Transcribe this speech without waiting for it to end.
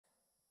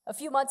A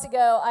few months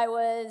ago, I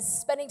was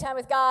spending time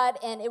with God,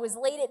 and it was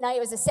late at night. It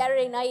was a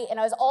Saturday night, and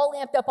I was all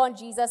amped up on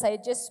Jesus. I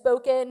had just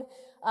spoken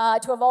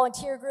to a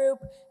volunteer group,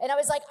 and I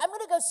was like, I'm going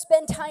to go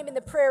spend time in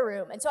the prayer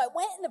room. And so I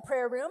went in the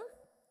prayer room.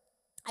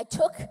 I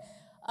took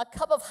a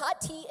cup of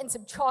hot tea and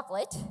some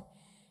chocolate,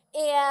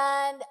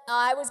 and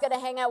I was going to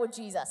hang out with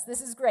Jesus. This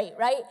is great,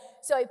 right?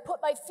 So I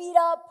put my feet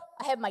up.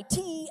 I have my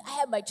tea. I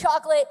have my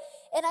chocolate,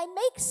 and I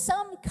make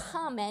some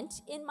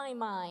comment in my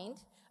mind,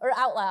 or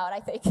out loud, I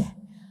think.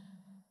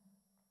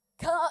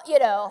 God,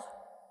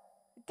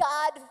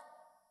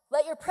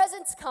 let your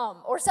presence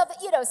come, or something,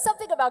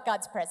 something about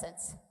God's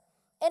presence.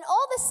 And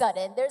all of a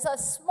sudden, there's a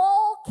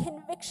small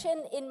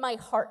conviction in my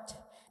heart.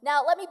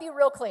 Now, let me be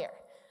real clear.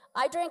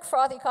 I drink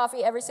frothy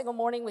coffee every single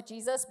morning with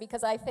Jesus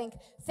because I think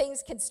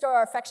things can stir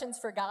our affections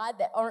for God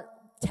that aren't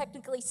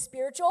technically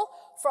spiritual.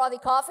 Frothy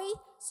coffee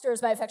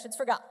stirs my affections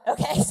for God.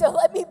 Okay, so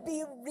let me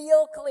be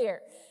real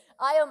clear.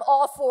 I am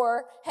all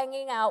for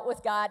hanging out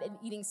with God and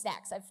eating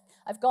snacks.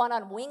 I've gone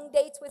on wing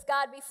dates with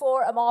God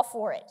before. I'm all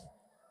for it.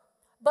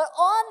 But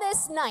on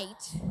this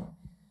night,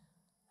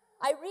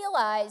 I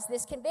realized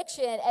this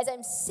conviction as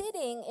I'm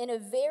sitting in a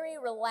very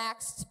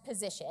relaxed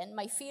position.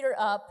 My feet are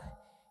up,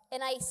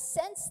 and I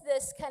sense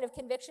this kind of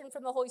conviction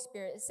from the Holy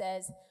Spirit. It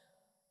says,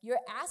 you're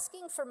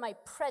asking for my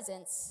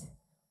presence,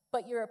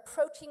 but you're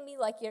approaching me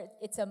like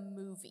it's a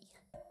movie.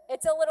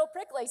 It's a little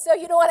prickly. So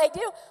you know what I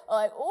do? I'm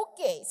like,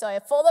 okay. So I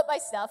fold up my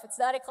stuff. It's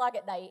 9 o'clock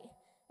at night.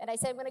 And I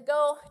say, I'm going to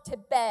go to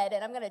bed,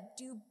 and I'm going to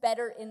do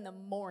better in the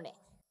morning.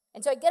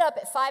 And so I get up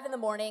at 5 in the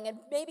morning, and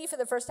maybe for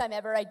the first time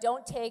ever, I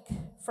don't take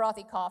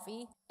frothy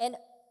coffee. And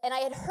I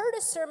had heard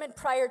a sermon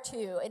prior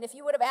to, and if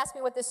you would have asked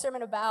me what this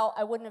sermon about,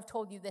 I wouldn't have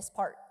told you this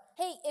part.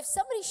 Hey, if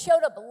somebody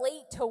showed up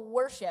late to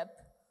worship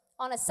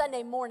on a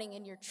Sunday morning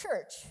in your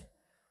church,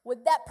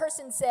 would that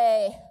person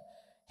say,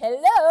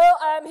 hello,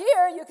 I'm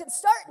here, you can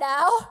start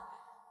now?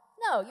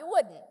 No, you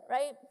wouldn't,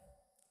 right?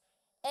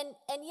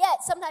 And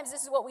yet, sometimes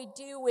this is what we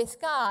do with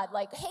God.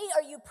 Like, hey,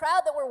 are you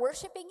proud that we're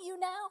worshiping you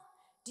now?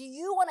 Do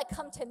you want to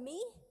come to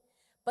me?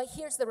 But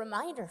here's the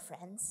reminder,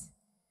 friends.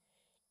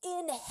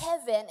 In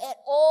heaven, at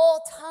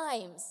all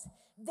times,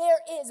 there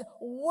is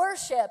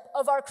worship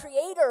of our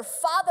Creator,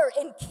 Father,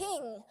 and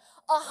King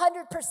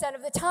 100%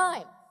 of the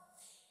time.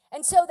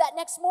 And so that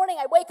next morning,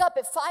 I wake up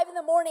at 5 in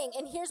the morning,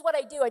 and here's what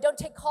I do. I don't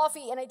take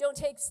coffee, and I don't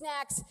take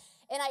snacks,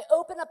 and I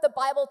open up the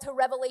Bible to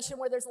Revelation,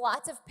 where there's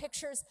lots of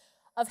pictures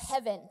of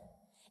heaven.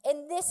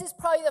 And this is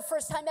probably the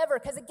first time ever,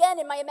 because again,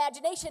 in my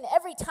imagination,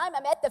 every time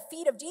I'm at the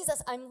feet of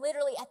Jesus, I'm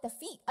literally at the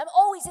feet. I'm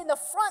always in the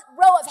front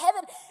row of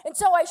heaven. And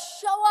so I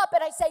show up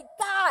and I say,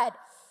 God,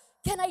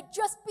 can I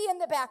just be in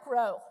the back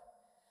row?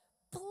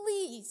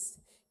 Please,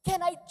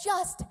 can I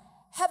just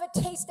have a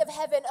taste of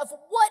heaven, of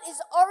what is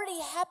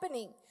already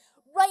happening?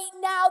 Right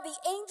now, the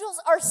angels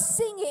are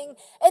singing,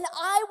 and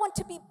I want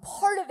to be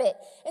part of it.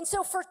 And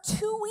so for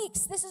 2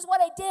 weeks, this is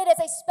what I did as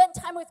I spent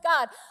time with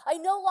God. I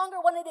no longer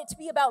wanted it to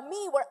be about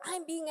me, where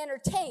I'm being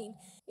entertained.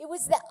 It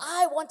was that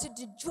I wanted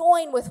to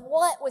join with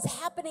what was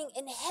happening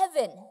in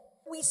heaven.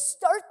 We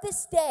start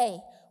this day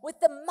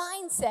with the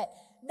mindset,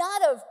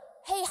 not of,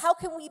 hey, how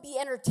can we be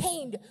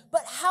entertained,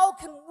 but how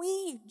can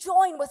we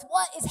join with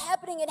what is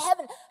happening in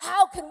heaven?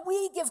 How can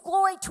we give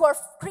glory to our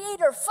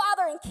Creator,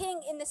 Father, and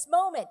King in this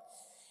moment?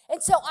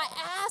 And so I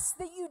ask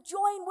that you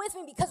join with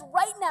me, because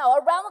right now,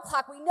 around the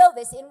clock, we know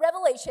this in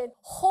Revelation,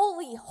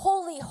 holy,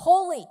 holy,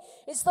 holy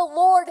is the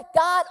Lord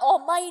God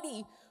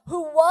Almighty,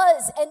 who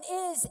was and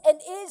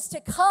is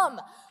to come.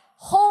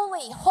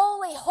 Holy,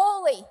 holy,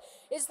 holy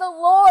is the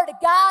Lord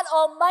God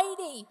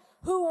Almighty,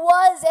 who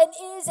was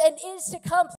and is to come.